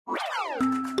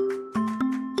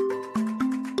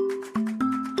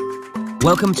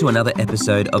Welcome to another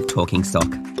episode of Talking Stock.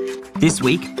 This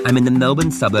week, I'm in the Melbourne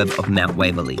suburb of Mount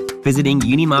Waverley, visiting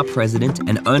UNIMA President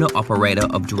and owner-operator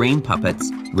of Dram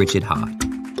Puppets, Richard Hart.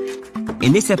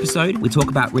 In this episode, we talk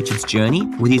about Richard's journey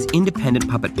with his independent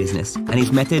puppet business and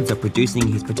his methods of producing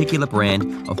his particular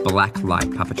brand of black light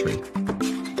puppetry.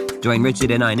 Join Richard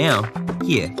and I now,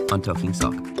 here on Talking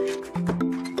Stock.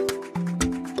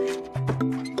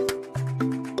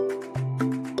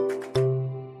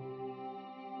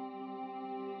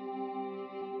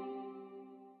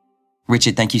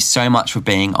 Richard, thank you so much for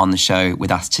being on the show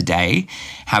with us today.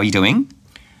 How are you doing?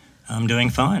 I'm doing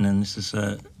fine, and this is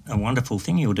a wonderful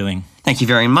thing you're doing. Thank you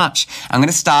very much. I'm going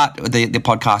to start the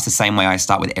podcast the same way I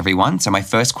start with everyone. So my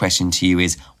first question to you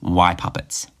is, why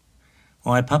puppets?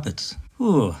 Why puppets?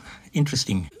 Ooh,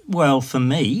 interesting. Well, for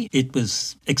me, it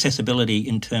was accessibility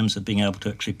in terms of being able to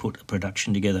actually put a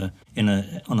production together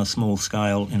on a small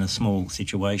scale, in a small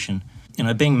situation. You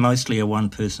know, being mostly a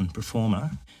one-person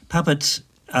performer, puppets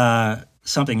are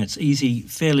something that's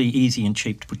fairly easy and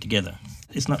cheap to put together.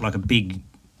 It's not like a big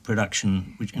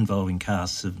production which involving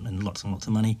casts and lots of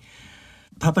money.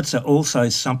 Puppets are also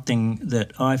something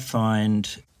that I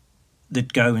find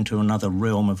that go into another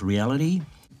realm of reality.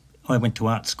 I went to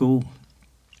art school,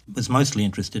 was mostly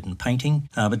interested in painting,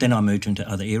 but then I moved into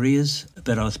other areas.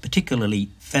 But I was particularly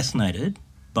fascinated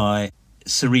by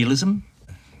surrealism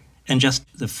and just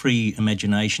the free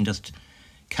imagination, just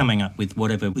coming up with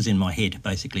whatever was in my head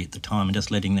basically at the time and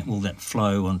just letting all that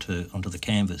flow onto the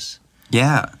canvas.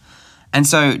 Yeah. And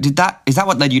so is that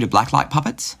what led you to blacklight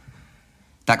puppets?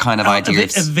 That kind of idea?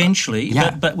 Eventually,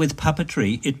 yeah. but with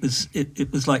puppetry, it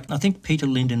was like, I think Peter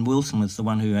Lyndon Wilson was the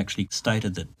one who actually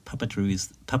stated that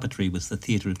puppetry was the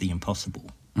theatre of the impossible.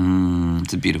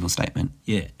 It's a beautiful statement.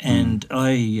 Yeah, and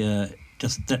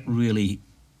that really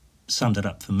summed it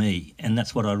up for me, and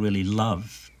that's what I really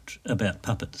loved about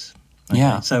puppets. Okay?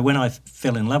 Yeah. So when I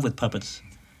fell in love with puppets,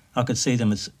 I could see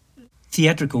them as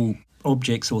theatrical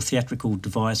objects or theatrical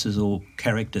devices or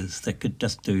characters that could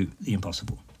just do the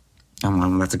impossible.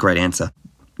 Oh, that's a great answer.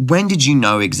 When did you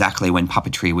know exactly when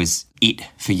puppetry was it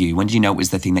for you? When did you know it was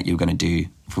the thing that you were going to do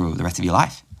for the rest of your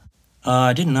life?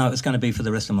 I didn't know it was going to be for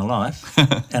the rest of my life,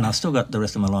 and I've still got the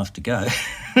rest of my life to go.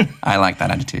 I like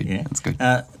that attitude. Yeah. That's good.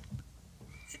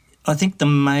 I think the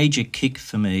major kick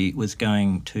for me was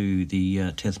going to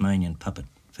the Tasmanian Puppet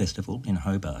Festival in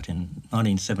Hobart in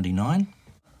 1979.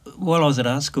 While I was at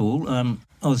art school, I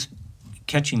was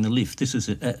catching the lift.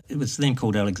 It was then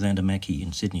called Alexander Mackie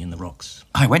in Sydney in the Rocks.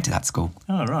 I went to that school.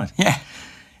 Oh, right. Yeah.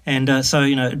 And so,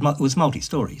 it was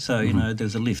multi-storey. So,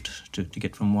 there's a lift to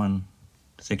get from one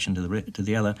section to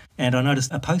the other. And I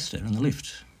noticed a poster on the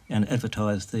lift and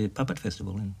advertised the Puppet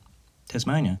Festival in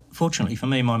Tasmania. Fortunately for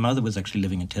me, my mother was actually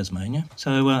living in Tasmania.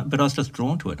 So, but I was just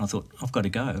drawn to it. And I thought, I've got to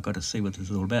go. I've got to see what this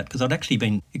is all about. Because I'd actually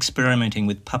been experimenting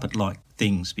with puppet-like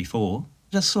things before.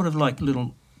 Just sort of like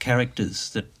little characters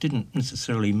that didn't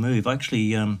necessarily move. I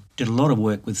actually did a lot of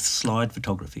work with slide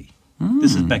photography.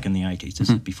 This is back in the 80s. This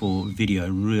is before video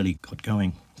really got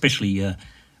going. Especially,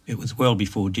 it was well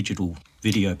before digital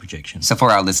video projection. So for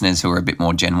our listeners who are a bit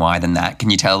more Gen Y than that, can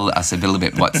you tell us a little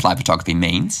bit what slide photography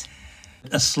means?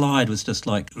 A slide was just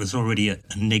like, it was already a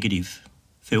negative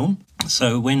film.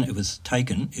 So when it was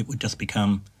taken, it would just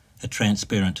become a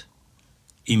transparent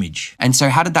image. And so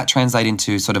how did that translate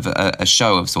into sort of a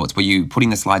show of sorts? Were you putting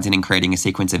the slides in and creating a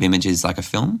sequence of images like a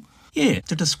film? Yeah,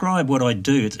 to describe what I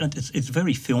do, it's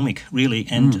very filmic, really.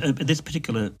 And in this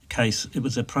particular case, it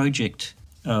was a project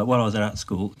while I was at art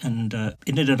school, and it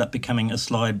ended up becoming a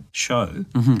slide show,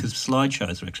 because slide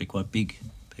shows were actually quite big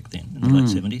back then, in the late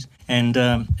 70s. And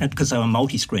because they were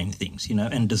multi-screen things,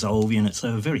 and dissolve units,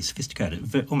 they were very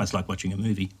sophisticated, almost like watching a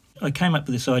movie. I came up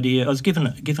with this idea. I was given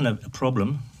a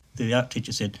problem. The art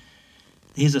teacher said,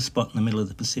 here's a spot in the middle of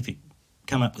the Pacific.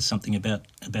 Come up with something about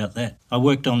that. I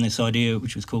worked on this idea,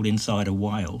 which was called Inside a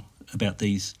Whale, about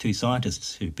these two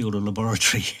scientists who build a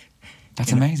laboratory.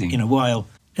 That's amazing. In a whale.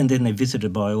 And then they're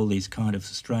visited by all these kind of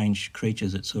strange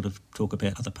creatures that sort of talk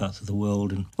about other parts of the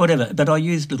world and whatever. But I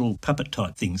used little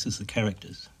puppet-type things as the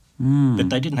characters. But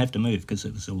they didn't have to move because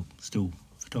it was all still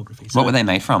photography. So, what were they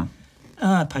made from?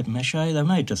 Paper mache. They were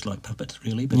made just like puppets,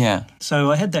 really. But, yeah.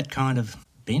 So I had that kind of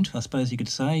bent, I suppose you could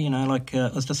say. I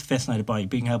was just fascinated by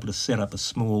being able to set up a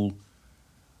small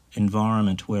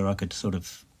environment where I could sort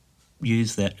of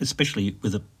use that, especially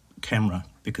with a camera,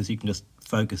 because you can just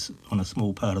focus on a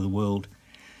small part of the world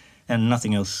and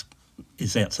nothing else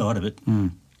is outside of it. I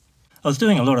was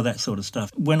doing a lot of that sort of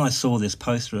stuff. When I saw this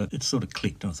poster, it sort of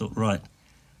clicked and I thought, right,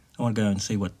 I want to go and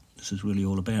see what this is really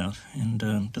all about.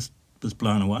 And just was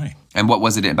blown away. And what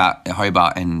was it about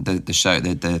Hobart and the show,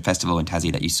 the festival in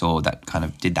Tassie that you saw that kind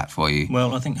of did that for you?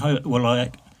 Well, I think,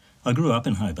 I grew up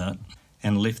in Hobart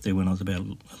and left there when I was about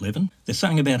 11. There's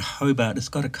something about Hobart that's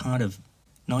got a kind of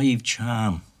naive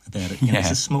charm about it. You know,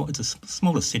 it's a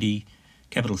smaller city,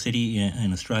 capital city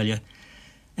in Australia,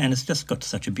 and it's just got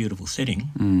such a beautiful setting.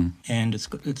 And it's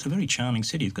a very charming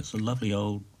city. It's got some lovely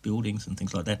old buildings and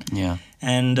things like that. Yeah.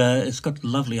 And it's got a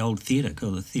lovely old theatre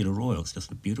called the Theatre Royal. It's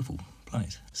just a beautiful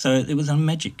place. So it was a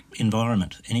magic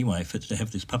environment anyway to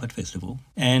have this puppet festival.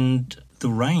 And the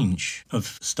range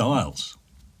of styles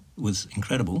was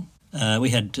incredible. We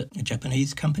had a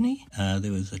Japanese company,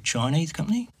 there was a Chinese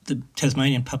company. The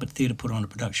Tasmanian Puppet Theatre put on a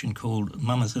production called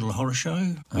Mama's Little Horror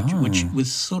Show, which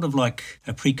was sort of like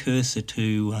a precursor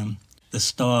to the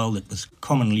style that was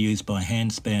commonly used by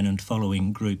handspan and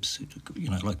following groups, you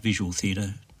know, like visual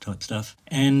theatre type stuff.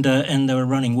 And they were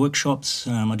running workshops.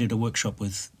 I did a workshop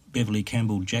with Beverly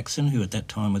Campbell Jackson, who at that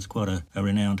time was quite a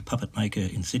renowned puppet maker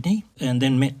in Sydney, and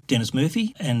then met Dennis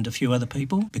Murphy and a few other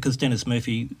people, because Dennis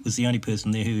Murphy was the only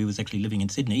person there who was actually living in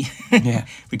Sydney. Yeah.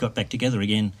 We got back together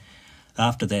again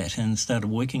after that and started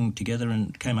working together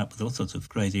and came up with all sorts of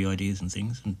crazy ideas and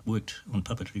things and worked on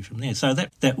puppetry from there. So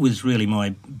that was really my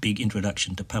big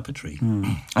introduction to puppetry.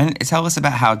 And tell us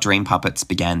about how Dram Puppets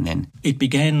began then. It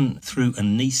began through a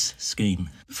NEIS scheme.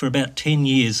 For about 10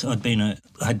 years I'd been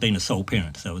a sole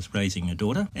parent, so I was raising a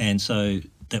daughter, and so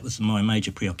that was my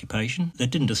major preoccupation. That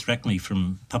didn't distract me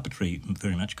from puppetry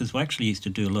very much, because I actually used to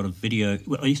do a lot of video.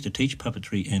 Well, I used to teach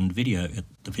puppetry and video at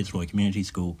the Fitzroy Community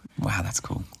School. Wow, that's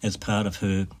cool. As part of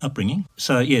her upbringing.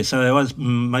 So I was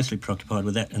mostly preoccupied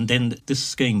with that. And then this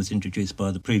scheme was introduced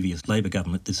by the previous Labor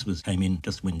government. This came in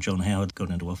just when John Howard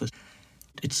got into office.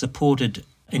 It supported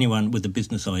anyone with a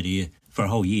business idea for a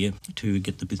whole year to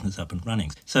get the business up and running.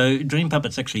 So Dram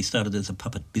Puppets actually started as a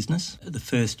puppet business. The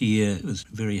first year was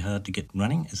very hard to get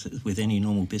running, as with any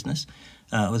normal business.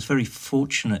 I was very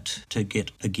fortunate to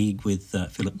get a gig with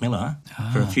Philip Miller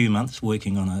for a few months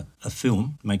working on a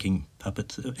film, making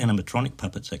puppets, animatronic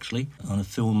puppets actually, on a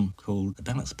film called The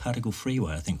Balanced Particle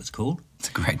Freeway, I think it was called. It's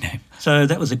a great name. So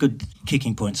that was a good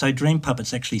kicking point. So Dram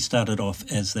Puppets actually started off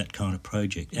as that kind of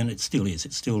project, and it still is.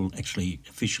 It's still actually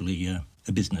officially a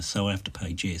business, so I have to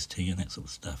pay GST and that sort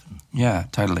of stuff. Yeah,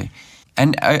 totally.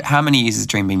 And how many years has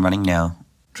Dram been running now?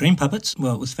 Dram Puppets,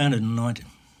 well, it was founded in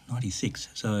 1996,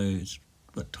 so it's,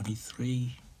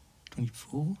 23,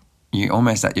 24? You're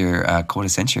almost at your quarter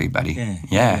century, buddy.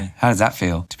 Yeah. How does that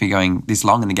feel, to be going this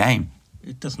long in the game?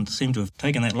 It doesn't seem to have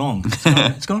taken that long.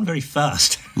 It's gone very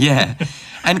fast. Yeah.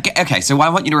 And okay, so I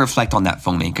want you to reflect on that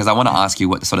for me, because I want to ask you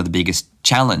what the biggest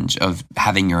challenge of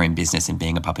having your own business and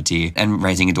being a puppeteer and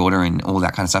raising a daughter and all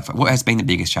that kind of stuff. What has been the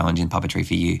biggest challenge in puppetry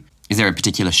for you? Is there a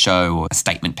particular show or a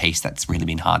statement piece that's really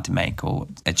been hard to make or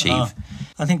achieve?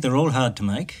 I think they're all hard to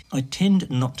make. I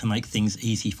tend not to make things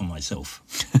easy for myself.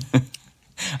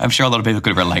 I'm sure a lot of people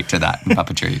could relate to that in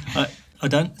puppetry. I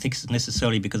don't think it's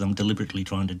necessarily because I'm deliberately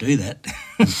trying to do that.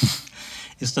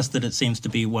 It's just that it seems to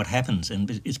be what happens, and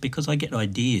it's because I get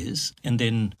ideas and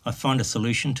then I find a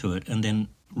solution to it and then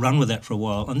run with that for a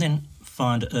while and then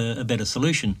find a better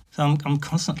solution. So I'm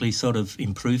constantly sort of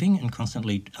improving and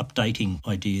constantly updating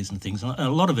ideas and things. And a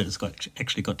lot of it has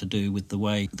actually got to do with the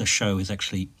way the show is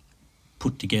actually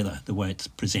put together, the way it's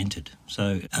presented.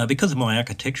 So because of my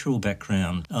architectural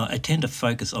background, I tend to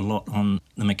focus a lot on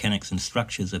the mechanics and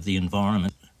structures of the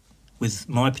environment. With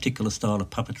my particular style of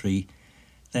puppetry,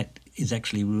 that is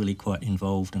actually really quite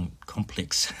involved and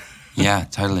complex. Yeah,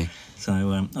 totally.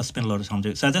 So I spend a lot of time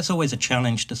doing it. So that's always a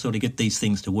challenge to sort of get these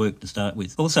things to work to start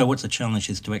with. Also, what's a challenge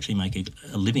is to actually make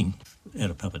a living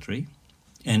out of puppetry.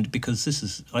 And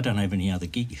because I don't have any other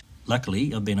gig.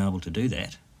 Luckily, I've been able to do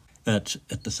that. But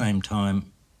at the same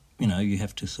time, you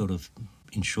have to sort of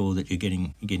ensure that you're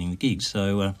getting the gigs.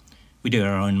 So we do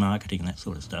our own marketing and that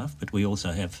sort of stuff, but we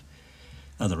also have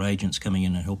other agents coming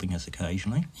in and helping us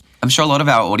occasionally. I'm sure a lot of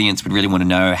our audience would really want to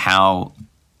know how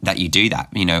that you do that.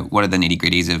 What are the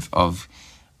nitty-gritties of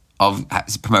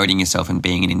promoting yourself and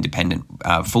being an independent,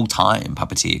 full-time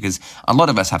puppeteer? Because a lot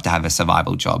of us have to have a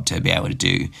survival job to be able to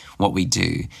do what we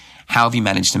do. How have you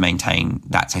managed to maintain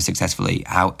that so successfully?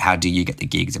 How do you get the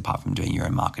gigs apart from doing your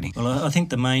own marketing? Well, I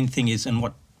think the main thing is, and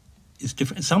what is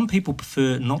different, some people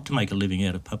prefer not to make a living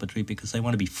out of puppetry because they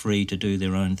want to be free to do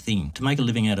their own thing. To make a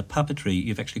living out of puppetry,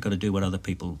 you've actually got to do what other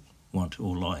people want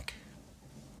or like.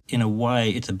 In a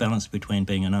way, it's a balance between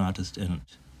being an artist and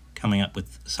coming up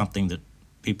with something that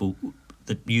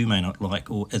you may not like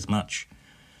or as much,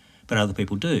 but other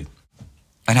people do.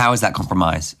 And how is that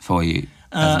compromise for you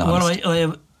as an artist?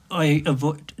 Well, I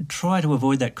try to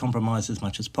avoid that compromise as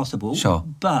much as possible. Sure.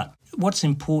 But what's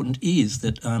important is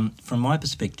that, from my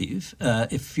perspective,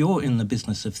 if you're in the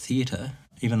business of theatre,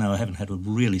 even though I haven't had a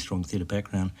really strong theatre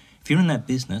background, if you're in that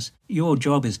business, your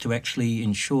job is to actually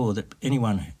ensure that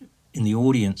anyone in the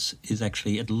audience is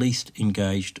actually at least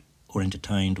engaged or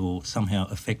entertained or somehow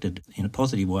affected in a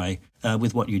positive way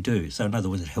with what you do. So in other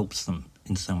words, it helps them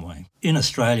in some way. In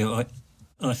Australia,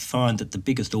 I find that the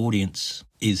biggest audience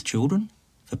is children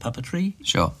for puppetry.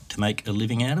 Sure. To make a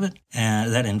living out of it.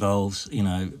 That involves,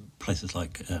 places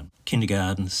like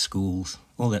kindergartens, schools,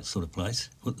 all that sort of place,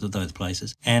 those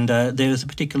places. And there is a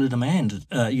particular demand.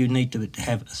 You need to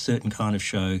have a certain kind of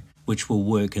show which will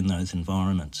work in those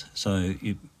environments. So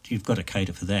you've got to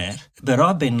cater for that. But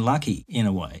I've been lucky in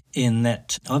a way in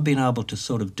that I've been able to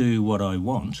sort of do what I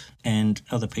want and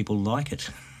other people like it.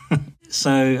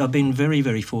 So I've been very,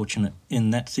 very fortunate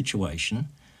in that situation.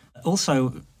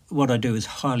 Also, what I do is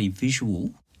highly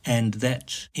visual, and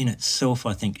that in itself,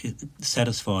 I think, it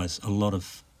satisfies a lot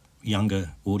of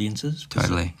younger audiences.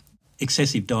 Totally.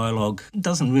 Excessive dialogue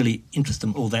doesn't really interest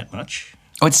them all that much.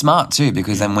 Oh, it's smart too,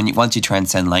 because then once you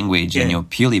transcend language and you're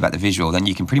purely about the visual, then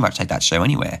you can pretty much take that show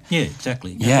anywhere. Yeah,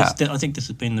 exactly. Yeah. I think this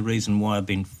has been the reason why I've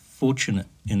been fortunate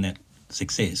in that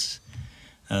success,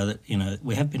 that,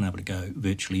 we have been able to go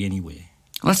virtually anywhere.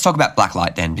 Let's talk about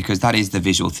Blacklight then, because that is the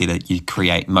visual theatre you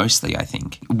create mostly, I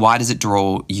think. Why does it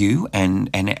draw you,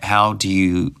 and how do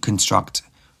you construct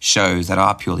shows that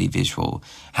are purely visual?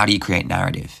 How do you create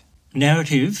narrative?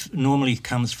 Narrative normally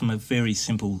comes from a very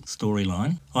simple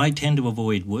storyline. I tend to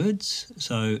avoid words,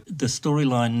 so the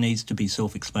storyline needs to be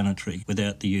self-explanatory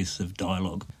without the use of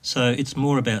dialogue. So it's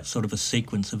more about sort of a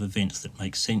sequence of events that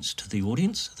make sense to the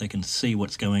audience. They can see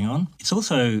what's going on. It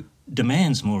also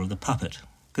demands more of the puppet,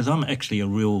 because I'm actually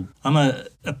I'm a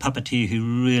puppeteer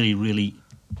who really, really,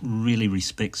 really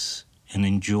respects and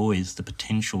enjoys the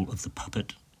potential of the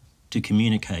puppet to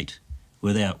communicate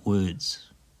without words,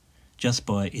 just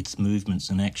by its movements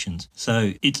and actions.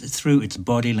 So it's through its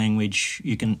body language,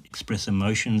 you can express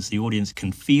emotions, the audience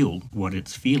can feel what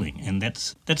it's feeling, and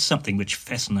that's something which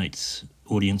fascinates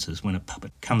audiences when a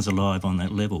puppet comes alive on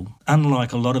that level.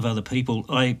 Unlike a lot of other people,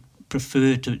 I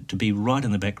prefer to be right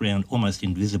in the background, almost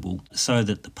invisible, so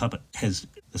that the puppet has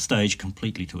the stage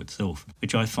completely to itself,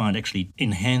 which I find actually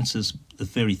enhances the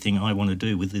very thing I want to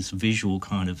do with this visual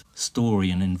kind of story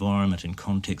and environment and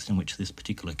context in which this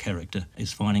particular character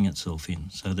is finding itself in,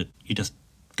 so that you just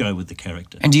go with the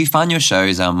character. And do you find your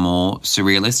shows are more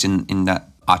surrealist in that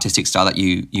artistic style that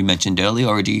you mentioned earlier,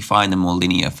 or do you find them more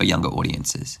linear for younger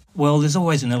audiences? Well, there's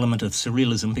always an element of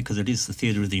surrealism because it is the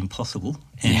theatre of the impossible,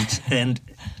 and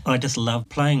I just love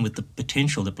playing with the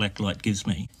potential that Blacklight gives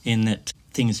me, in that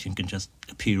things can just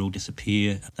appear or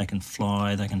disappear, they can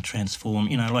fly, they can transform,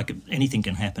 like anything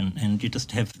can happen, and you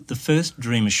just have... The first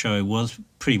Dreamer show was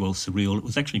pretty well surreal. It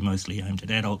was actually mostly aimed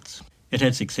at adults. It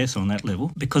had success on that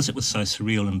level because it was so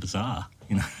surreal and bizarre,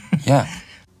 Yeah.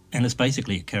 And it's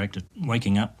basically a character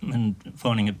waking up and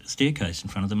finding a staircase in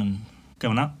front of them and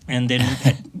going up. And then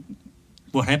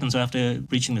what happens after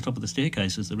reaching the top of the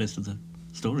staircase is the rest of the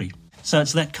story. So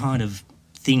it's that kind of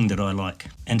thing that I like.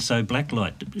 And so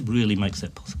Blacklight really makes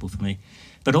that possible for me.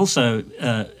 But also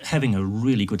having a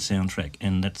really good soundtrack,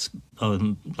 and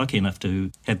I'm lucky enough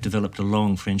to have developed a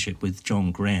long friendship with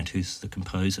John Grant, who's the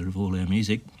composer of all our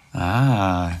music.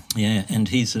 Ah. Yeah, and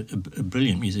he's a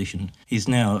brilliant musician. He's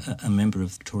now a member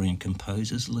of Victorian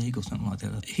Composers League or something like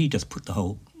that. He just put the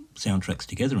whole soundtracks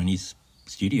together in his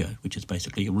studio, which is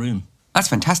basically a room. That's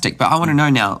fantastic. But I want to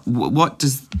know now,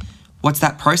 what's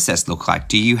that process look like?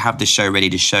 Do you have the show ready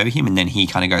to show him and then he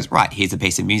kind of goes, right, here's a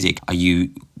piece of music? Are you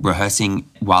rehearsing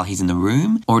while he's in the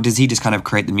room? Or does he just kind of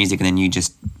create the music and then you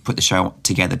just put the show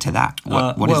together to that?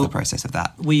 What is the process of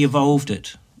that? We evolved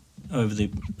it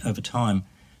over time.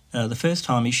 The first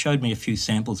time he showed me a few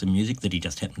samples of music that he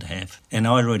just happened to have. And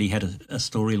I already had a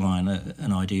storyline,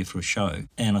 an idea for a show.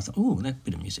 And I thought, oh, that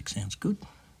bit of music sounds good.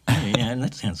 Yeah, and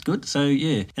that sounds good. So,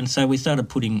 yeah. And so we started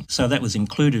so that was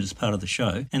included as part of the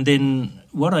show. And then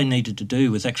what I needed to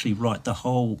do was actually write the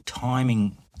whole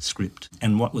timing script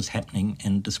and what was happening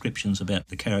and descriptions about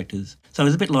the characters. So it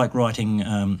was a bit like writing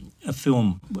a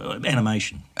film,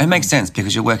 animation. It makes sense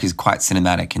because your work is quite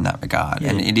cinematic in that regard,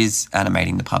 and it is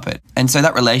animating the puppet. And so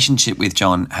that relationship with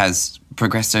John has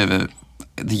progressed over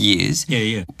the years.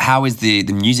 Yeah. How has the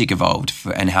music evolved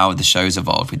and how have the shows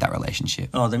evolved with that relationship?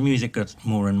 Oh, the music got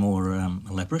more and more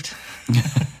elaborate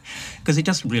because he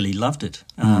just really loved it.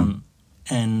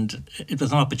 And it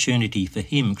was an opportunity for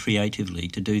him creatively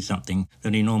to do something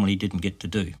that he normally didn't get to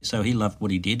do. So he loved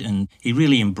what he did and he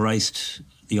really embraced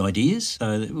the ideas.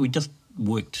 So we just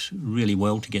worked really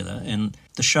well together. And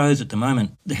the shows at the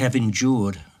moment have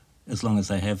endured as long as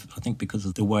they have, I think because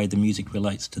of the way the music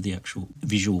relates to the actual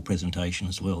visual presentation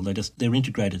as well. They're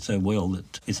integrated so well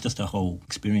that it's just a whole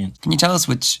experience. Can you tell us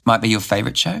which might be your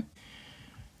favourite show?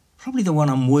 Probably the one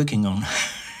I'm working on.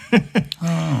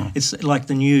 It's like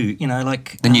the new,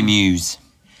 The new Muse.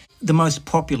 The most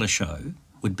popular show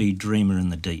would be Dreamer in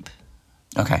the Deep.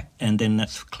 Okay. And then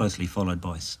that's closely followed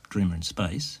by Dreamer in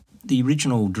Space. The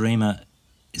original Dreamer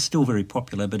is still very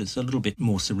popular, but it's a little bit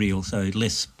more surreal, so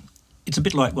less... It's a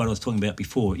bit like what I was talking about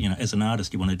before. As an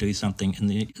artist, you want to do something and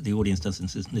the audience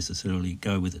doesn't necessarily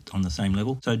go with it on the same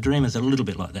level. So Dreamer's a little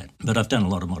bit like that. But I've done a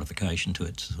lot of modification to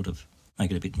it to sort of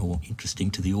make it a bit more interesting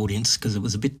to the audience because it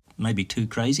was a bit maybe too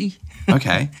crazy.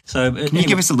 Okay. So Can you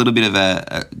give us a little bit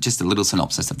of just a little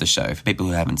synopsis of the show for people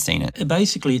who haven't seen it?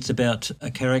 Basically, it's about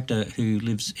a character who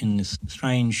lives in this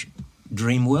strange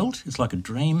dream world. It's like a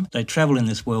dream. They travel in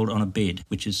this world on a bed,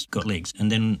 which has got legs.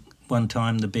 And then one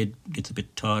time the bed gets a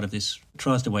bit tired of this,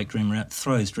 tries to wake Dreamer out,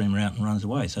 throws Dreamer out and runs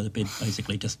away. So the bed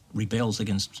basically just rebels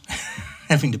against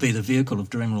having to be the vehicle of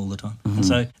Dreamer all the time. Mm-hmm. And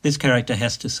so this character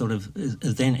has to sort of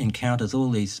then encounters all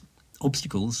these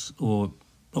obstacles or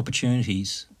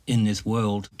opportunities in this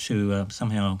world to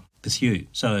somehow pursue.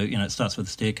 So, it starts with a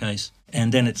staircase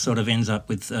and then it sort of ends up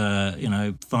with,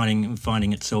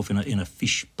 finding itself in a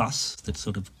fish bus that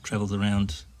sort of travels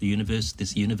around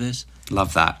this universe.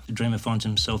 Love that. The Dreamer finds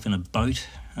himself in a boat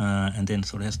and then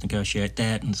sort of has to negotiate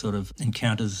that and sort of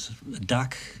encounters a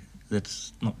duck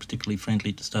that's not particularly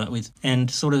friendly to start with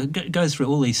and sort of goes through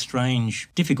all these strange,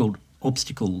 difficult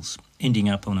obstacles, ending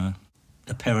up on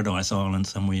a paradise island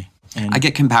somewhere. And I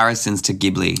get comparisons to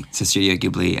Ghibli, to Studio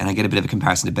Ghibli, and I get a bit of a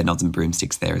comparison to Bedknobs and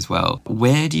Broomsticks there as well.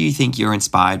 Where do you think you're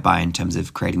inspired by in terms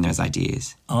of creating those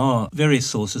ideas? Oh, various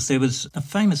sources. There was a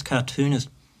famous cartoonist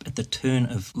at the turn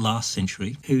of last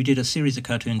century who did a series of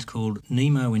cartoons called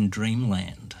Nemo in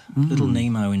Dreamland. Little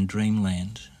Nemo in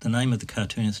Dreamland. The name of the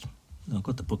cartoonist, I've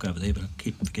got the book over there, but I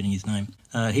keep forgetting his name.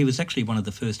 He was actually one of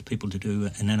the first people to do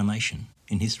an animation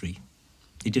in history.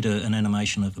 He did an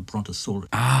animation of a brontosaurus.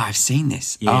 Ah, I've seen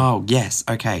this. Yeah. Oh, yes.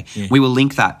 Okay. Yeah. We will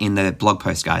link that in the blog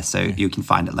post, guys, so you can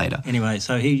find it later. Anyway,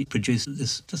 so he produced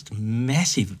this just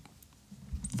massive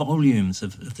volumes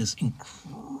of this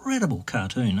incredible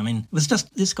cartoon. I mean, it was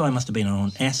just, this guy must have been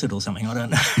on acid or something, I don't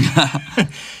know.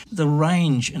 The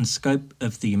range and scope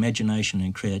of the imagination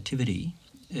and creativity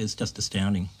is just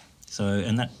astounding. So,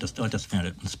 and I just found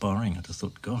it inspiring. I just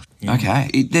thought, gosh. Yeah.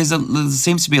 Okay. There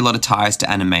seems to be a lot of ties to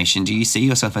animation. Do you see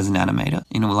yourself as an animator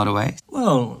in a lot of ways?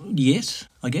 Well, yes,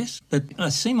 I guess. But I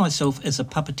see myself as a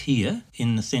puppeteer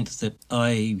in the sense that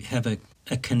I have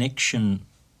a connection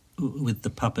with the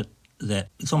puppet that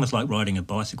it's almost like riding a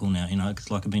bicycle now, it's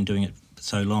like I've been doing it for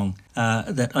so long,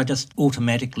 that I just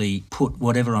automatically put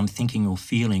whatever I'm thinking or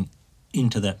feeling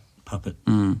into that puppet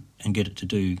and get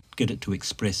it to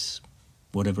express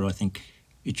whatever I think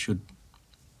it should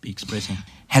be expressing.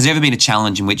 Has there ever been a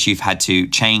challenge in which you've had to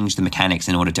change the mechanics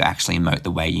in order to actually emote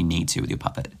the way you need to with your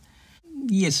puppet?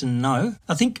 Yes and no.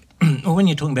 I think when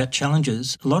you're talking about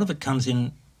challenges, a lot of it comes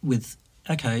in with,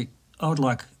 okay, I'd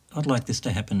like this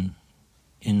to happen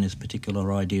in this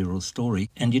particular idea or story,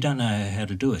 and you don't know how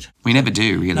to do it. We never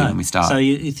do, really, when we start. So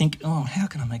you think, oh, how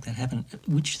can I make that happen?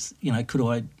 Could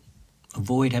I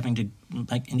avoid having to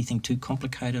make anything too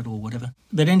complicated or whatever?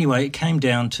 But anyway, it came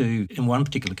down to, in one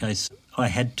particular case, I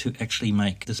had to actually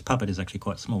make, this puppet is actually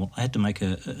quite small, I had to make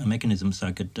a mechanism so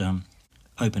I could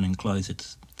open and close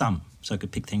its thumb, so I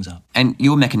could pick things up. And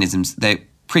your mechanisms, they're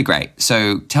pretty great.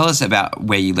 So tell us about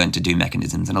where you learned to do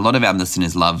mechanisms. And a lot of our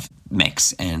listeners love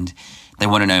mechs and they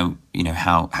want to know,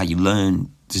 how you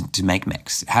learn to make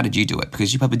mechs. How did you do it?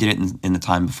 Because you probably did it in the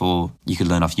time before you could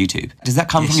learn off YouTube. Does that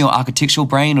come from your architectural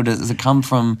brain or does it come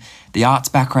from the arts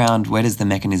background? Where does the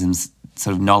mechanisms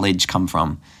sort of knowledge come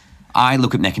from? I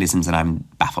look at mechanisms and I'm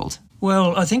baffled.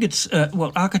 Well, I think it's,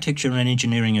 architecture and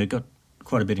engineering have got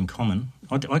quite a bit in common.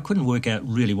 I couldn't work out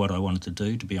really what I wanted to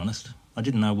do, to be honest. I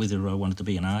didn't know whether I wanted to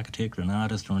be an architect or an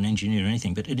artist or an engineer or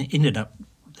anything, but it ended up,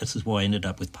 this is why I ended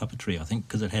up with puppetry, I think,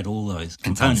 because it had all those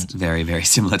components. It sounds very, very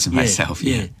similar to myself.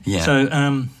 Yeah.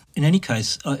 So in any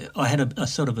case, I had a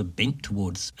sort of a bent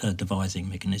towards devising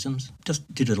mechanisms.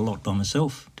 Just did it a lot by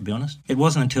myself, to be honest. It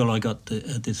wasn't until I got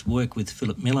this work with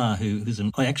Philip Miller,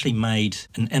 I actually made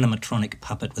an animatronic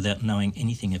puppet without knowing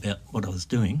anything about what I was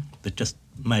doing, but just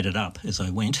made it up as I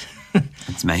went.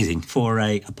 That's amazing. For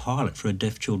a pilot for a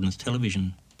deaf children's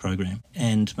television program,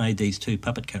 and made these two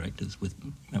puppet characters with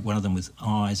one of them with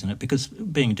eyes in it, because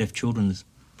being a deaf children's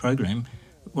program,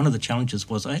 one of the challenges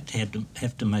was I had to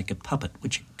have to make a puppet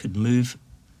which could move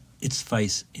its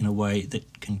face in a way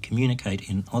that can communicate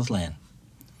in Auslan.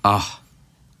 Oh.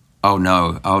 Oh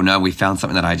no, we found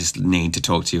something that I just need to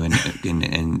talk to you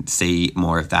and see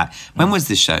more of that. When was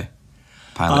this show?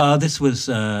 Pilot? This was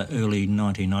early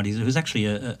 1990s. It was actually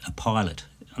a pilot.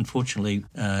 Unfortunately,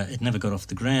 it never got off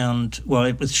the ground. Well,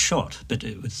 it was shot, but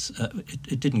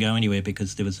it didn't go anywhere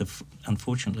because there was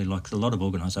unfortunately, like a lot of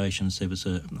organisations, there was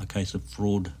a case of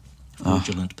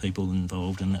fraudulent people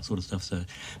involved and that sort of stuff. So,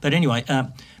 but anyway,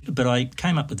 but I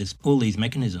came up with all these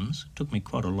mechanisms. It took me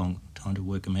quite a long time to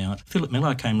work them out. Philip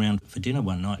Miller came round for dinner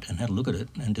one night and had a look at it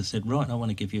and just said, right, I want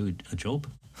to give you a job.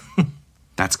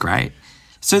 That's great.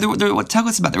 So tell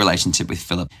us about the relationship with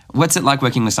Philip. What's it like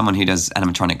working with someone who does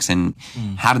animatronics, and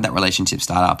how did that relationship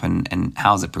start up, and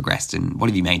how has it progressed, and what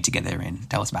have you made together, and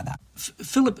tell us about that.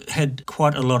 Philip had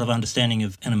quite a lot of understanding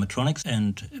of animatronics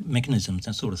and mechanisms,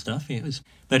 that sort of stuff.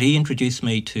 But he introduced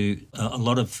me to a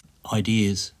lot of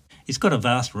ideas. He's got a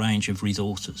vast range of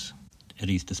resources at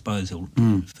his disposal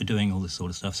for doing all this sort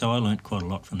of stuff. So I learnt quite a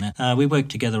lot from that. We worked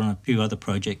together on a few other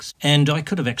projects, and I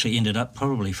could have actually ended up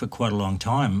probably for quite a long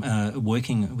time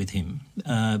working with him.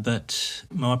 But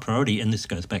my priority, and this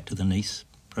goes back to the NEIS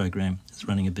program, is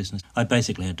running a business. I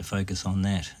basically had to focus on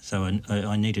that. So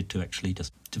I needed to actually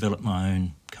just develop my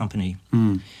own company.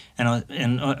 And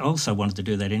I also wanted to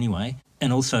do that anyway.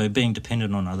 And also being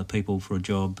dependent on other people for a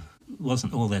job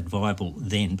wasn't all that viable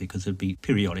then, because it'd be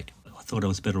periodic. I thought I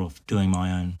was better off doing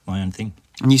my own thing.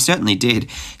 And you certainly did.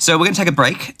 So we're going to take a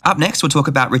break. Up next, we'll talk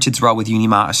about Richard's role with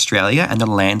UNIMA Australia and the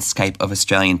landscape of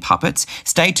Australian puppets.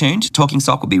 Stay tuned. Talking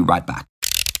Stock will be right back.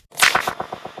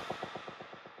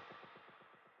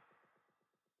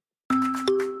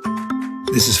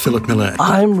 This is Philip Miller.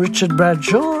 I'm Richard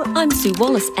Bradshaw. I'm Sue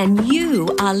Wallace, and you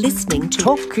are listening to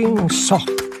Talking Sock.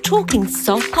 Talking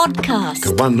Sock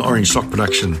Podcast. A One Orange Sock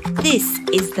production. This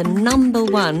is the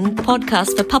 #1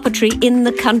 podcast for puppetry in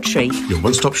the country. Your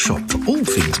one-stop shop for all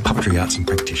things puppetry arts and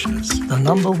practitioners. The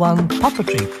 #1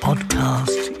 puppetry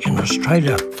podcast in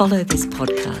Australia. Follow this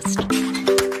podcast.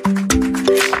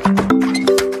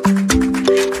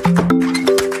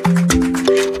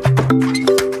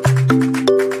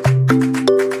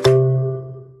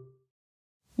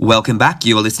 Welcome back.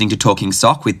 You are listening to Talking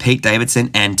Sock with Pete Davidson,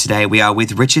 and today we are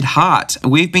with Richard Hart.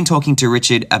 We've been talking to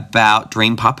Richard about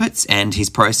Dram Puppets and his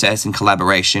process and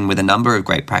collaboration with a number of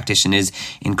great practitioners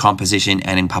in composition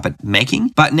and in puppet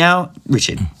making. But now,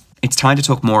 Richard, it's time to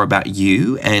talk more about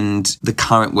you and the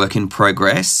current work in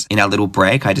progress. In our little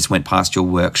break, I just went past your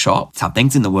workshop.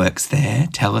 Something's in the works there.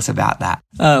 Tell us about that.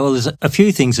 Well, there's a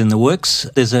few things in the works.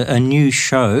 There's a new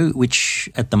show which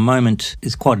at the moment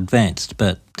is quite advanced,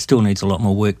 but still needs a lot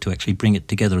more work to actually bring it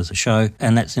together as a show,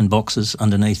 and that's in boxes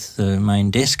underneath the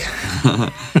main desk.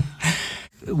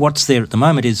 What's there at the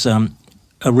moment is a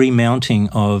remounting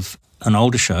of an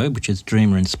older show, which is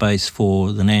Dreamer in Space,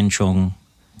 for the Nanchong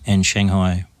and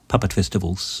Shanghai puppet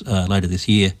festivals later this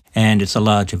year, and it's a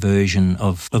larger version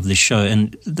of this show,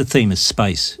 and the theme is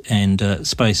space, and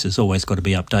space has always got to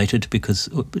be updated because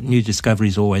new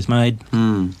discoveries are always made,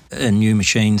 and new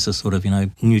machines are sort of,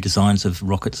 new designs of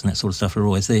rockets and that sort of stuff are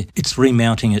always there. It's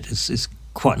remounting it is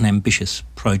quite an ambitious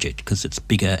project because it's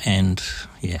bigger, and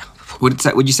yeah.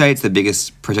 Would you say it's the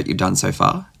biggest project you've done so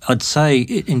far? I'd say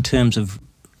in terms of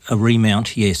a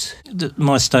remount, yes.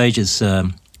 My stage is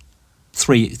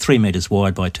 3 metres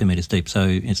wide by 2 metres deep, so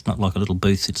it's not like a little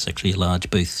booth, it's actually a large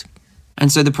booth.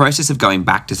 And so the process of going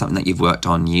back to something that you've worked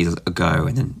on years ago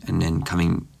and then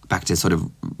coming back to sort of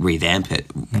revamp it,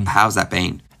 how's that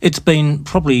been? It's been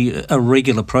probably a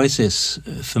regular process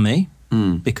for me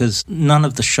because none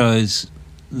of the shows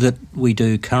that we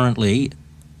do currently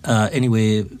are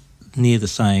anywhere near the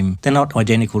same. They're not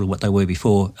identical to what they were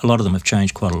before. A lot of them have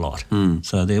changed quite a lot.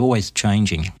 So they're always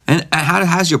changing. And how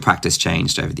has your practice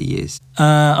changed over the years?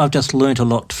 I've just learnt a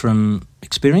lot from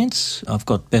experience. I've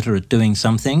got better at doing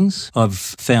some things. I've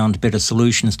found better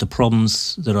solutions to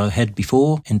problems that I had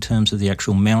before in terms of the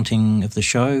actual mounting of the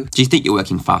show. Do you think you're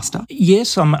working faster?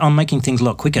 Yes, I'm making things a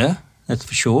lot quicker, that's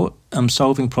for sure. I'm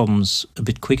solving problems a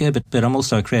bit quicker, but I'm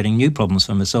also creating new problems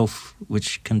for myself,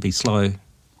 which can be slow.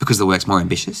 Because the work's more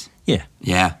ambitious? Yeah.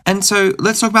 Yeah. And so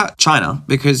let's talk about China,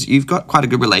 because you've got quite a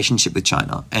good relationship with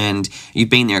China and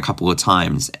you've been there a couple of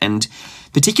times. And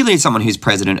particularly as someone who's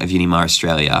president of UNIMA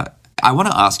Australia, I want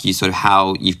to ask you sort of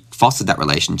how you've fostered that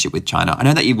relationship with China. I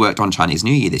know that you worked on Chinese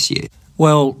New Year this year.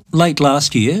 Well, late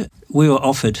last year,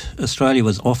 Australia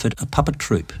was offered a puppet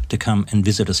troupe to come and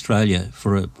visit Australia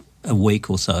for a week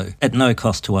or so at no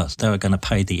cost to us. They were going to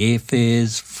pay the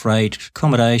airfares, freight,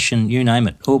 accommodation, you name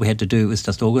it. All we had to do was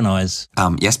just organise.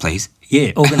 Yes, please.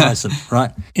 Yeah, organise them,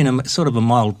 right? In a sort of a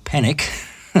mild panic,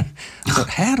 I thought,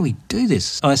 how do we do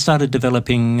this? I started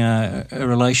developing a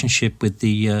relationship with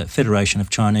the Federation of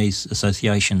Chinese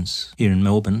Associations here in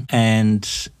Melbourne, and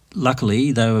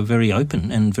luckily they were very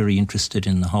open and very interested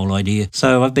in the whole idea.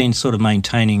 So I've been sort of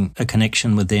maintaining a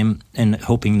connection with them and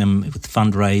helping them with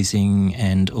fundraising,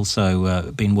 and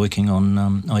also been working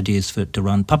on ideas to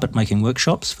run puppet making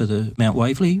workshops for the Mount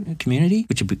Waverley community,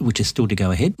 which is still to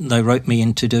go ahead. They wrote me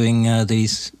into doing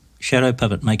these shadow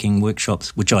puppet making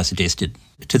workshops, which I suggested,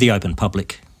 to the open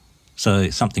public. So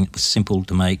something that was simple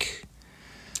to make.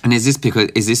 And is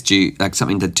this due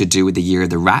something to do with the Year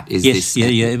of the Rat? Yes.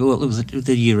 Well, it was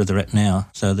the Year of the Rat now.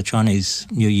 So the Chinese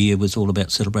New Year was all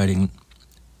about celebrating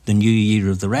the New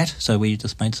Year of the Rat. So we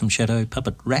just made some shadow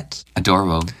puppet rats.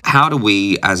 Adorable. How do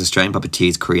we, as Australian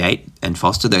puppeteers, create and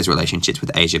foster those relationships with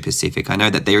Asia Pacific? I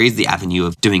know that there is the avenue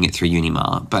of doing it through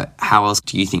UNIMA, but how else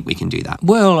do you think we can do that?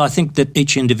 Well, I think that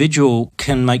each individual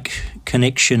can make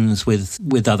connections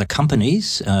with other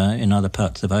companies in other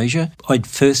parts of Asia. I'd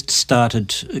first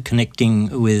started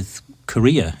connecting with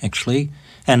Korea, actually,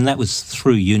 and that was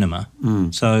through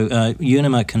UNIMA. So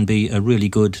UNIMA can be a really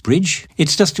good bridge.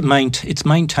 It's just it's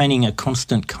maintaining a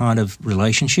constant kind of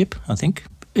relationship, I think.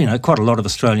 You know, quite a lot of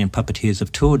Australian puppeteers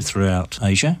have toured throughout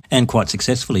Asia, and quite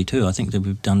successfully too. I think that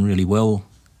we've done really well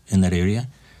in that area.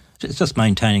 It's just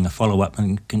maintaining a follow-up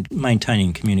and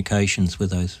maintaining communications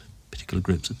with those particular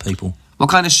groups of people. What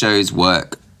kind of shows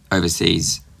work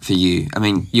overseas for you? I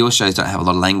mean, your shows don't have a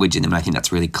lot of language in them, and I think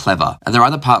that's really clever. Are there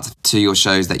other parts to your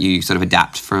shows that you sort of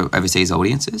adapt for overseas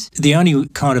audiences? The only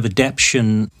kind of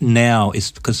adaptation now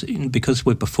is because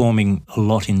we're performing a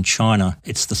lot in China,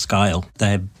 it's the scale.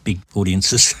 They have big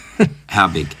audiences. How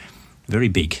big? Very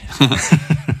big.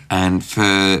 And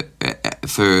for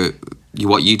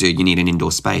what you do, you need an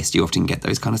indoor space. Do you often get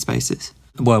those kind of spaces?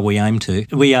 Well, we aim to.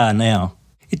 We are now.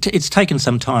 It's taken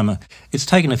some time. It's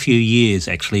taken a few years,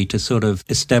 actually, to sort of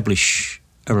establish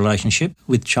a relationship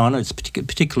with China. It's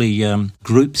particularly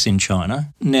groups in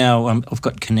China. Now I've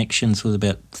got connections with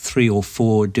about 3 or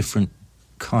 4 different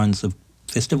kinds of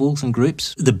festivals and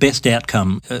groups. The best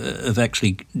outcome of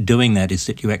actually doing that is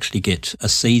that you actually get a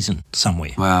season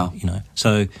somewhere. Wow. You know,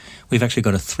 so we've actually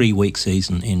got a 3-week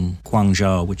season in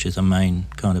Guangzhou, which is a main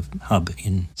kind of hub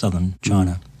in southern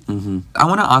China. Mm-hmm. I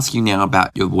want to ask you now about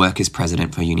your work as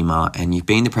president for UNIMA, and you've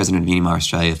been the president of UNIMA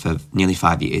Australia for nearly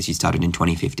 5 years. You started in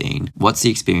 2015. What's the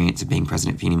experience of being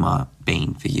president for UNIMA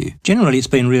been for you? Generally, it's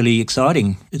been really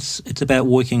exciting. It's about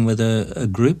working with a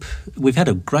group. We've had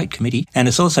a great committee, and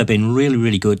it's also been really,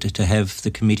 really good to have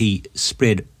the committee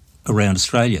spread around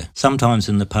Australia. Sometimes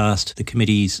in the past, the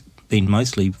committee's been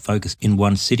mostly focused in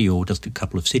one city or just a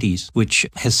couple of cities, which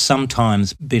has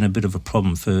sometimes been a bit of a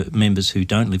problem for members who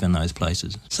don't live in those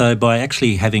places. So by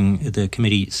actually having the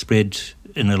committee spread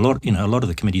in a lot of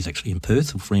the committees actually in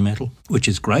Perth or Fremantle, which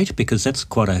is great because that's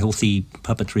quite a healthy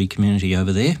puppetry community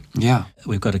over there. Yeah.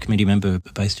 We've got a committee member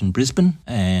based in Brisbane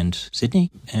and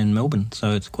Sydney and Melbourne,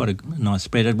 so it's quite a nice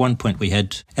spread. At one point we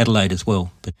had Adelaide as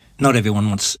well, but not everyone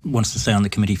wants to stay on the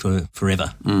committee for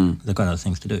forever. They've got other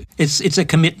things to do. It's a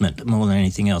commitment more than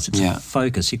anything else. It's a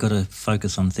focus. You've got to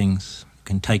focus on things. It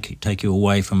can take you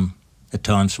away at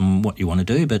times from what you want to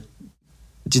do, but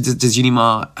does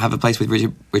UNIMA have a place with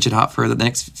Richard Hart for the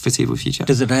next foreseeable future?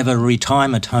 Does it have a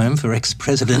retirement home for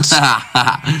ex-presidents?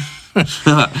 I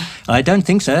don't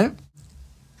think so.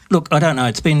 Look, I don't know.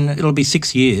 It'll be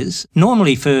 6 years.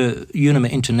 Normally for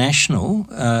UNIMA International,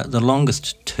 the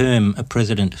longest term a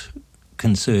president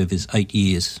can serve is 8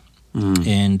 years.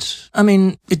 And, I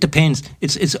mean, it depends.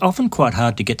 It's often quite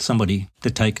hard to get somebody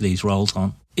to take these roles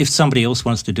on. If somebody else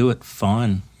wants to do it,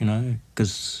 fine,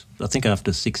 because I think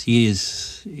after 6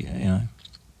 years,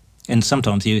 and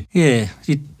sometimes you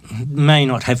may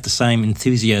not have the same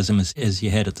enthusiasm as you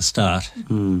had at the start.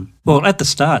 Well, at the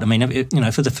start, I mean,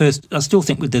 for the first, I still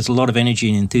think there's a lot of energy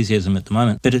and enthusiasm at the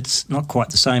moment, but it's not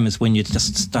quite the same as when you're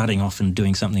just starting off and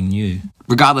doing something new.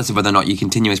 Regardless of whether or not you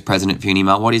continue as president for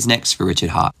UNIMA, what is next for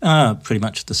Richard Hart? Pretty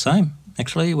much the same,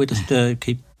 actually. We just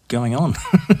keep going on.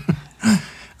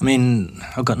 I mean,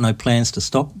 I've got no plans to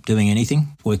stop doing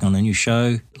anything, working on a new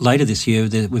show. Later this year,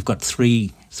 we've got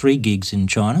three gigs in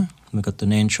China. We've got the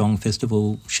Nanchong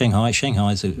Festival, Shanghai.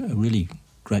 Shanghai is a really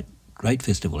great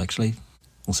festival, actually.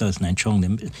 Also, it's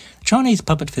Nanchong. Chinese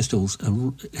puppet festivals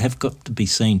have got to be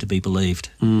seen to be believed.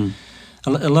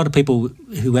 A lot of people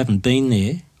who haven't been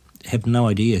there have no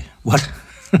idea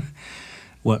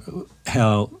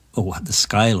the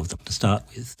scale of them to start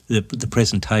with, the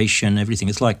presentation, everything.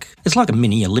 It's like a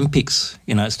mini Olympics.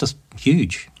 It's just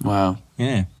huge. Wow.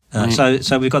 Yeah.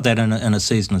 So we've got that in a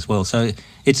season as well. So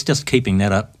it's just keeping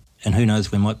that up, and who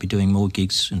knows, we might be doing more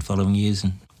gigs in following years.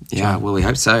 And Yeah, well, we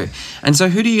hope so. And so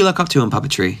who do you look up to in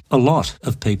puppetry? A lot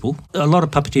of people. A lot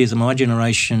of puppeteers of my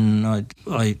generation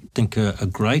I think are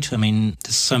great. I mean,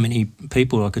 there's so many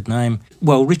people I could name.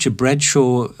 Well, Richard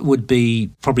Bradshaw would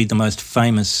be probably the most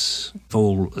famous of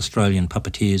all Australian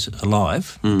puppeteers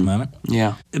alive at the moment.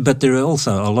 Yeah. But there are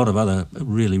also a lot of other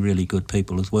really, really good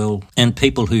people as well. And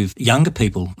younger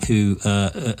people who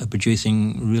are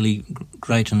producing really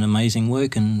great and amazing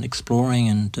work and exploring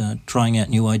and trying out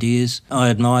new ideas. I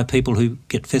admire people who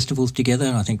get festivals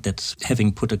together. I think that's,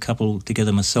 having put a couple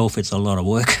together myself, it's a lot of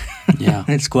work. Yeah.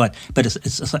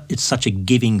 It's such a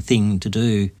giving thing to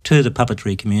do to the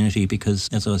puppetry community because,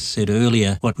 as I said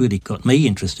earlier, what really got me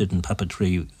interested in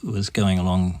puppetry was going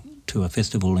along to a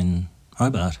festival in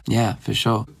Hobart. Yeah, for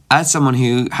sure. As someone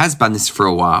who has done this for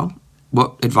a while,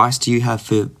 what advice do you have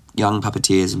for young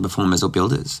puppeteers and performers or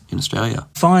builders in Australia?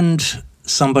 Find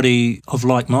somebody of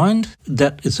like mind.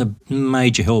 That is a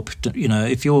major help.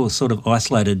 If you're sort of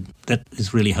isolated, that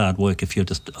is really hard work if you're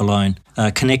just alone.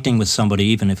 Connecting with somebody,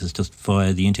 even if it's just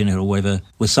via the internet or whatever,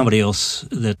 with somebody else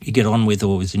that you get on with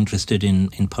or is interested in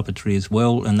puppetry as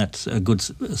well, and that's a good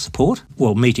support.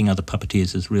 Well, meeting other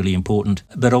puppeteers is really important,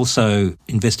 but also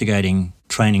investigating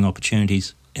training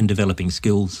opportunities and developing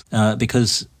skills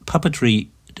because puppetry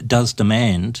does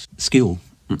demand skill.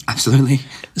 Absolutely.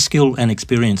 Skill and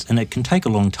experience, and it can take a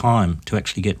long time to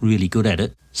actually get really good at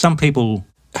it. Some people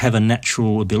have a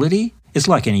natural ability. It's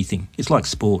like anything. It's like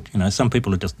sport. Some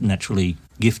people are just naturally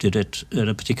gifted at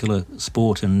a particular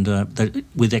sport, and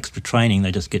with extra training,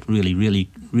 they just get really, really,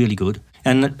 really good.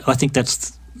 And I think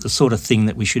that's the sort of thing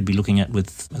that we should be looking at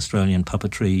with Australian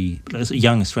puppetry, as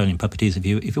young Australian puppeteers.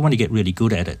 If you want to get really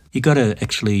good at it, you've got to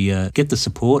actually get the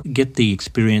support, get the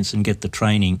experience and get the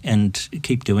training and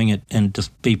keep doing it and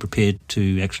just be prepared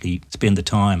to actually spend the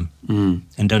time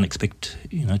and don't expect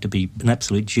to be an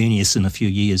absolute genius in a few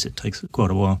years. It takes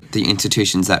quite a while. The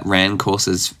institutions that ran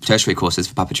tertiary courses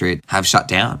for puppetry have shut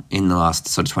down in the last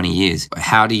sort of 20 years.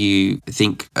 How do you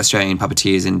think Australian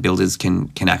puppeteers and builders can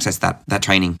access that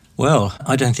training? Well,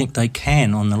 I don't think they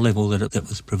can on the level that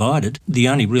was provided. The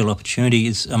only real opportunity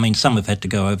is, some have had to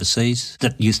go overseas.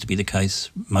 That used to be the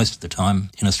case most of the time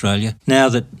in Australia. Now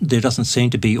that there doesn't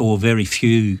seem to be, or very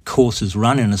few courses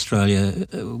run in Australia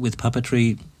with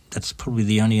puppetry, that's probably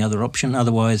the only other option.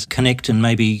 Otherwise, connect and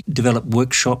maybe develop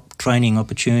workshop training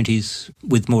opportunities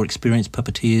with more experienced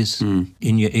puppeteers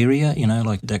in your area.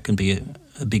 Like that can be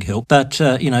a big help. But,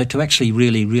 to actually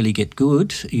really, really get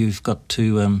good, you've got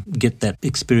to get that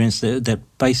experience, that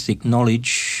basic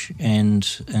knowledge and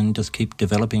just keep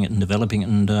developing it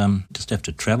and just have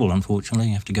to travel, unfortunately.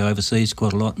 You have to go overseas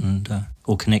quite a lot and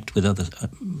or connect with other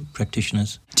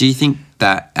practitioners. Do you think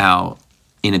that our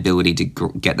inability to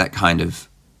get that kind of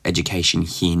education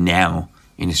here now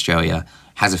in Australia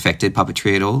has affected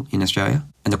puppetry at all in Australia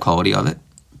and the quality of it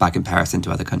by comparison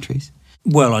to other countries?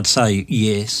 Well, I'd say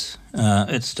yes.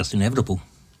 It's just inevitable.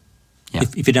 Yeah.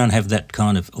 If you don't have that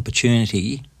kind of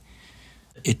opportunity,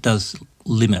 it does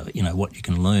limit, what you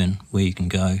can learn, where you can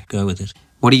go with it.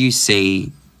 What do you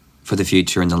see for the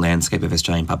future in the landscape of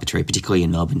Australian puppetry, particularly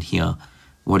in Melbourne here?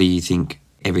 What do you think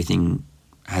everything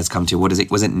has come to? What does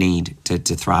it need to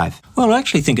thrive? Well, I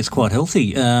actually think it's quite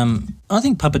healthy. I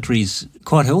think puppetry's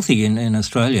quite healthy in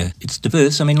Australia. It's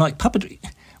diverse. Like puppetry.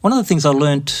 One of the things I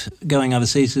learnt going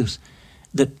overseas is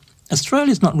that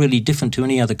Australia's not really different to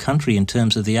any other country in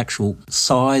terms of the actual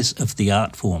size of the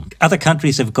art form. Other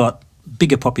countries have got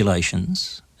bigger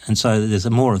populations, and so there's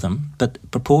more of them, but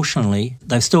proportionally,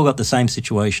 they've still got the same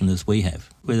situation as we have.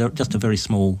 We're just a very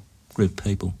small group of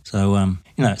people. So,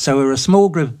 so we're a small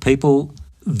group of people,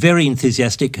 very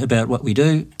enthusiastic about what we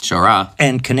do. Sure are.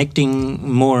 And connecting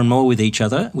more and more with each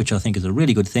other, which I think is a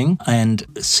really good thing, and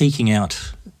seeking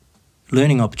out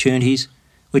learning opportunities,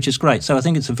 which is great. So I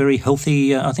think it's a very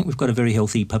healthy, I think we've got a very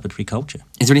healthy puppetry culture.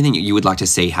 Is there anything you would like to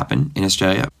see happen in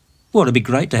Australia? Well, it'd be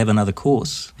great to have another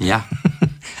course. Yeah.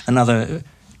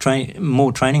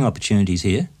 More training opportunities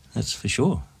here, that's for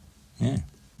sure. Yeah.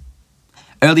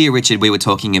 Earlier, Richard, we were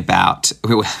talking about,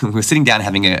 we were sitting down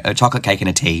having a chocolate cake and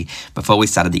a tea before we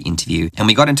started the interview, and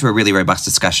we got into a really robust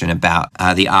discussion about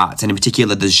the arts, and in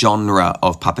particular the genre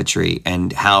of puppetry,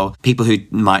 and how people who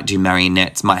might do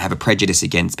marionettes might have a prejudice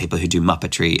against people who do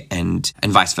muppetry and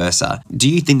vice versa. Do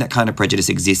you think that kind of prejudice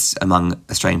exists among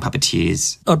Australian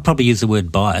puppeteers? I'd probably use the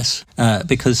word bias,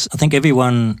 because I think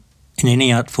everyone in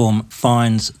any art form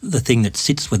finds the thing that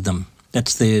sits with them.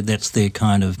 That's their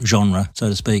kind of genre, so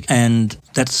to speak, and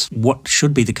that's what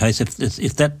should be the case.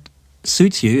 If that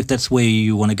suits you, if that's where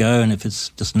you want to go, and if it's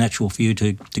just natural for you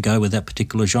to go with that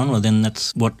particular genre, then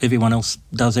that's what everyone else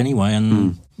does anyway.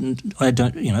 And I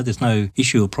don't, there's no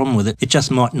issue or problem with it. It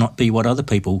just might not be what other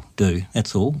people do.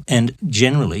 That's all. And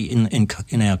generally,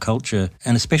 in our culture,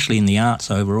 and especially in the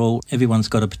arts overall, everyone's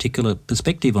got a particular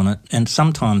perspective on it, and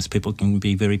sometimes people can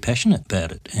be very passionate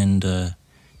about it and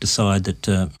decide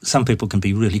that some people can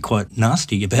be really quite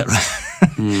nasty about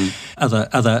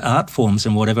other art forms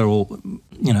and whatever, or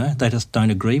they just don't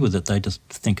agree with it. They just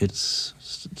think it's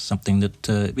something that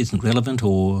isn't relevant,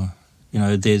 or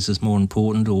theirs is more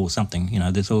important, or something.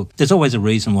 There's always a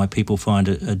reason why people find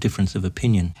a difference of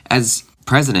opinion. As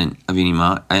President of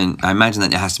UNIMA, and I imagine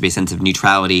that there has to be a sense of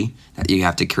neutrality that you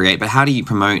have to create. But how do you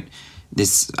promote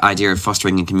this idea of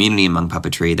fostering a community among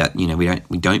puppetry, that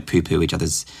we don't poo-poo each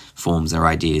other's forms or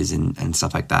ideas and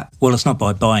stuff like that? Well, it's not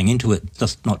by buying into it,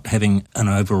 just not having an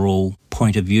overall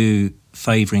point of view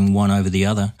favouring one over the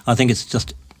other. I think it's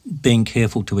just being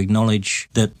careful to acknowledge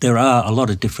that there are a lot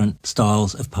of different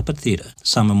styles of puppet theatre.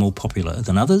 Some are more popular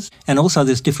than others, and also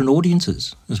there's different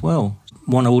audiences as well.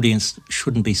 One audience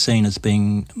shouldn't be seen as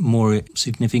being more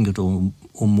significant or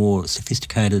more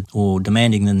sophisticated or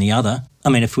demanding than the other. I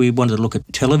mean, if we wanted to look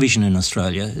at television in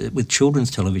Australia, with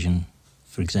children's television,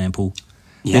 for example,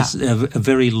 there's a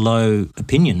very low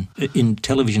opinion in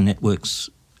television networks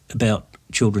about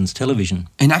children's television.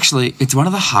 And actually, it's one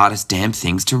of the hardest damn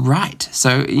things to write.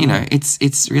 So,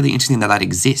 it's really interesting that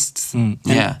exists.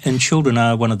 And children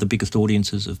are one of the biggest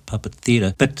audiences of puppet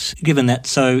theatre. But given that,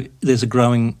 so there's a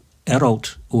growing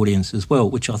adult audience as well,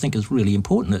 which I think is really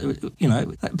important.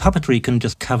 Puppetry can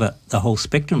just cover the whole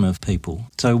spectrum of people.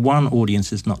 So one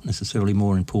audience is not necessarily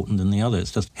more important than the other.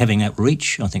 It's just having that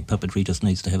reach. I think puppetry just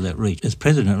needs to have that reach. As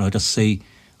president,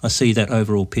 I see that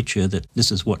overall picture, that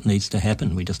this is what needs to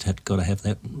happen. We just got to have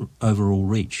that overall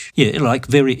reach. Yeah,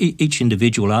 each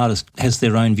individual artist has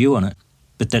their own view on it,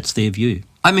 but that's their view.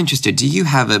 I'm interested. Do you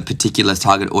have a particular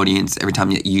target audience every time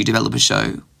that you develop a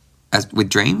show with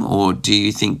Dream, or do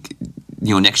you think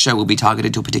your next show will be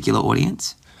targeted to a particular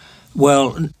audience?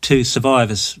 Well, to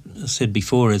survive, as I said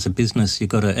before, as a business, you've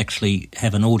got to actually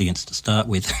have an audience to start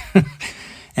with.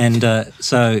 And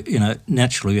so,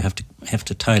 naturally you have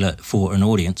to tailor for an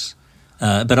audience.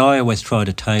 But I always try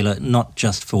to tailor not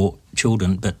just for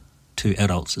children, but to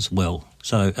adults as well.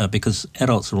 So because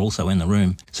adults are also in the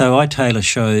room. So I tailor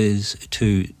shows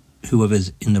to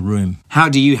whoever's in the room. How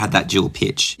do you have that dual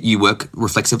pitch? You work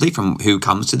reflexively from who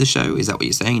comes to the show, is that what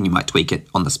you're saying? And you might tweak it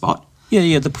on the spot?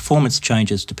 Yeah, the performance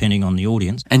changes depending on the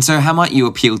audience. And so how might you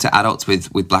appeal to adults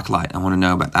with blacklight? I want to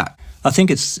know about that. I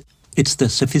think it's the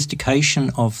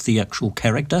sophistication of the actual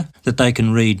character, that they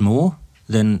can read more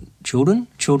than children.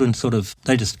 Children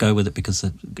they just go with it because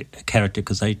the character,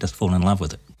 because they just fall in love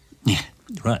with it. Yeah.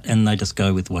 Right, and they just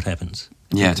go with what happens.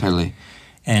 Yeah, totally.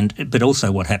 But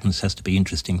also what happens has to be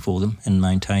interesting for them and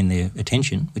maintain their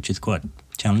attention, which is quite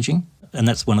challenging. And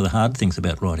that's one of the hard things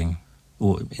about writing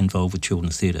or involved with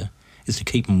children's theatre, is to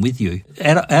keep them with you.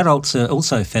 Adults are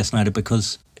also fascinated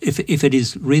because if it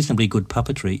is reasonably good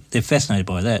puppetry, they're fascinated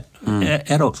by that.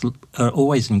 Adults are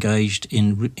always engaged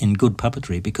in good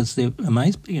puppetry because they're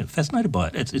amazed, fascinated by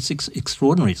it. It's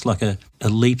extraordinary. It's like a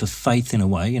leap of faith in a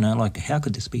way, like how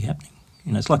could this be happening?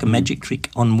 It's like a magic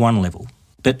trick on one level.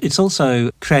 But it's also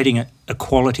creating a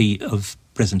quality of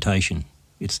presentation.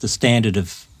 It's the standard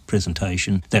of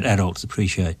presentation that adults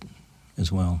appreciate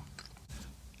as well.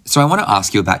 So I want to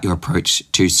ask you about your approach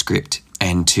to script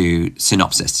and to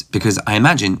synopsis, because I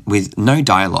imagine with no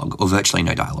dialogue or virtually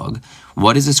no dialogue,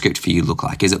 what does a script for you look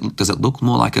like? Does it look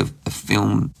more like a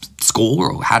film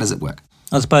score, or how does it work?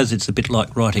 I suppose it's a bit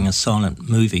like writing a silent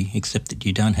movie, except that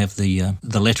you don't have the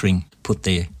lettering put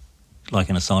there like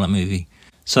in a silent movie.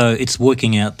 So it's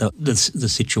working out the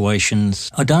situations.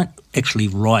 I don't actually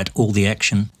write all the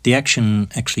action. The action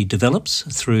actually develops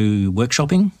through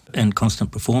workshopping and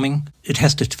constant performing. It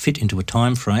has to fit into a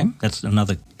time frame. That's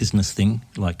another business thing.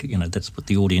 That's what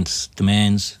the audience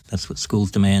demands. That's what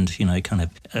schools demand. You can't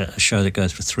have a show that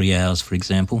goes for 3 hours, for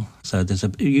example. So there's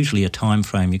usually a time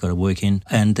frame you've got to work in.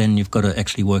 And then you've got to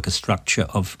actually work a structure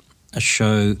of a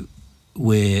show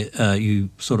where you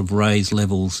sort of raise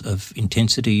levels of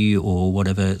intensity or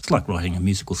whatever. It's like writing a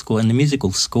musical score, and the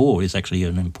musical score is actually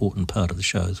an important part of the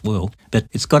show as well. But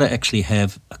it's got to actually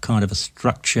have a kind of a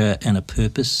structure and a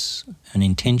purpose, an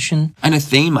intention. And a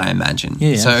theme, I imagine.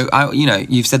 Yeah. So,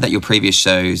 you've said that your previous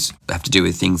shows have to do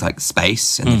with things like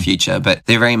space and the future, but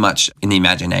they're very much in the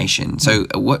imagination. So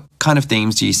what kind of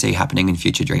themes do you see happening in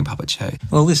future Dream Puppet Show?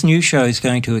 Well, this new show is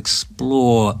going to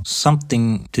explore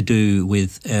something to do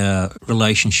with our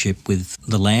relationship with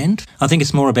the land. I think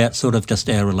it's more about sort of just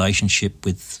our relationship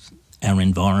with our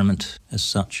environment as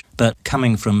such. But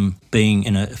coming from being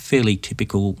in a fairly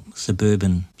typical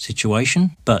suburban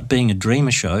situation, but being a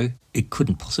dreamer show, it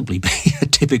couldn't possibly be a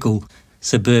typical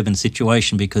suburban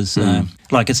situation because,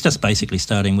 it's just basically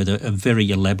starting with a very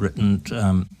elaborate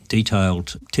and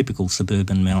detailed, typical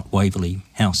suburban Mount Waverley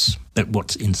house. But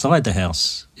what's inside the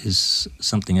house is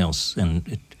something else,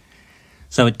 and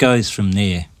so it goes from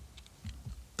there,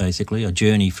 basically, a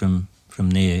journey from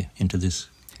there into this.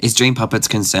 Is Dream Puppets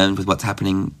concerned with what's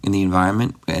happening in the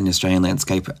environment and Australian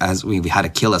landscape as we had a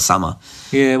killer summer?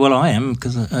 Yeah, well, I am,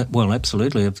 because,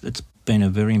 absolutely, it's been a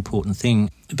very important thing.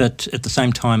 But at the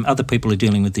same time, other people are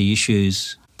dealing with the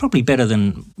issues probably better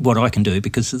than what I can do,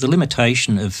 because the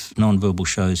limitation of non-verbal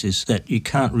shows is that you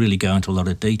can't really go into a lot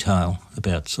of detail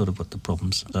about sort of what the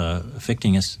problems are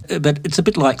affecting us. But it's a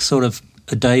bit like sort of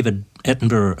a David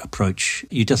Attenborough approach.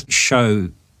 You just show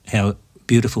how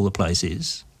beautiful the place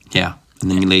is. Yeah,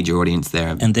 and then you lead your audience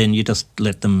there. And then you just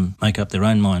let them make up their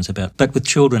own minds about. But with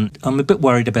children, I'm a bit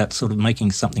worried about sort of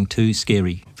making something too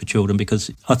scary for children,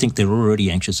 because I think they're already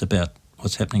anxious about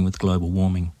what's happening with global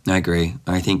warming. I agree.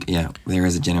 I think, there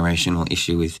is a generational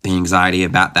issue with the anxiety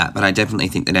about that, but I definitely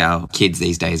think that our kids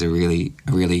these days are really,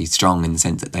 really strong in the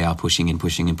sense that they are pushing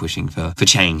for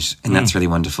change, and that's really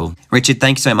wonderful. Richard,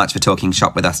 thanks so much for talking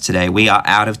shop with us today. We are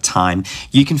out of time.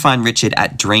 You can find Richard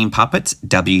at Dram Puppets,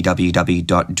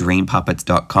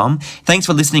 www.dreampuppets.com. Thanks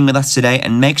for listening with us today,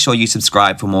 and make sure you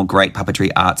subscribe for more great puppetry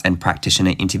arts and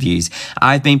practitioner interviews.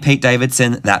 I've been Pete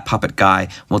Davidson, that puppet guy.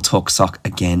 We'll talk sock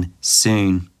again soon.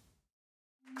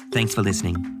 Thanks for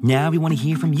listening. Now we want to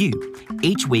hear from you.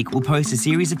 Each week we'll post a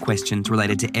series of questions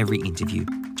related to every interview.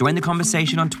 Join the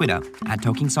conversation on Twitter at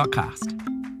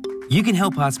TalkingSockCast. You can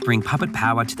help us bring puppet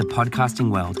power to the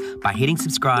podcasting world by hitting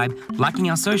subscribe, liking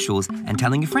our socials, and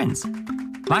telling your friends.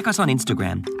 Like us on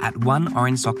Instagram at One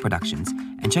Orange Sock Productions,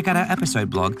 and check out our episode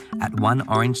blog at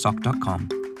oneorangesock.com.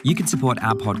 You can support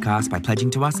our podcast by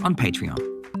pledging to us on Patreon.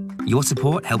 Your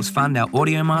support helps fund our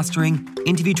audio mastering,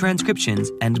 interview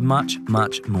transcriptions, and much,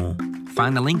 much more.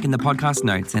 Find the link in the podcast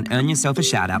notes and earn yourself a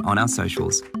shout out on our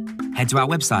socials. Head to our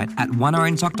website at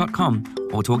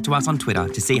oneorangesock.com or talk to us on Twitter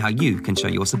to see how you can show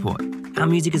your support. Our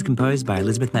music is composed by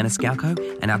Elizabeth Maniscalco,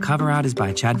 and our cover art is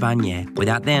by Chad Barnier.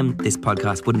 Without them, this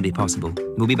podcast wouldn't be possible.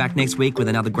 We'll be back next week with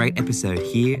another great episode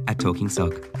here at Talking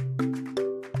Sock.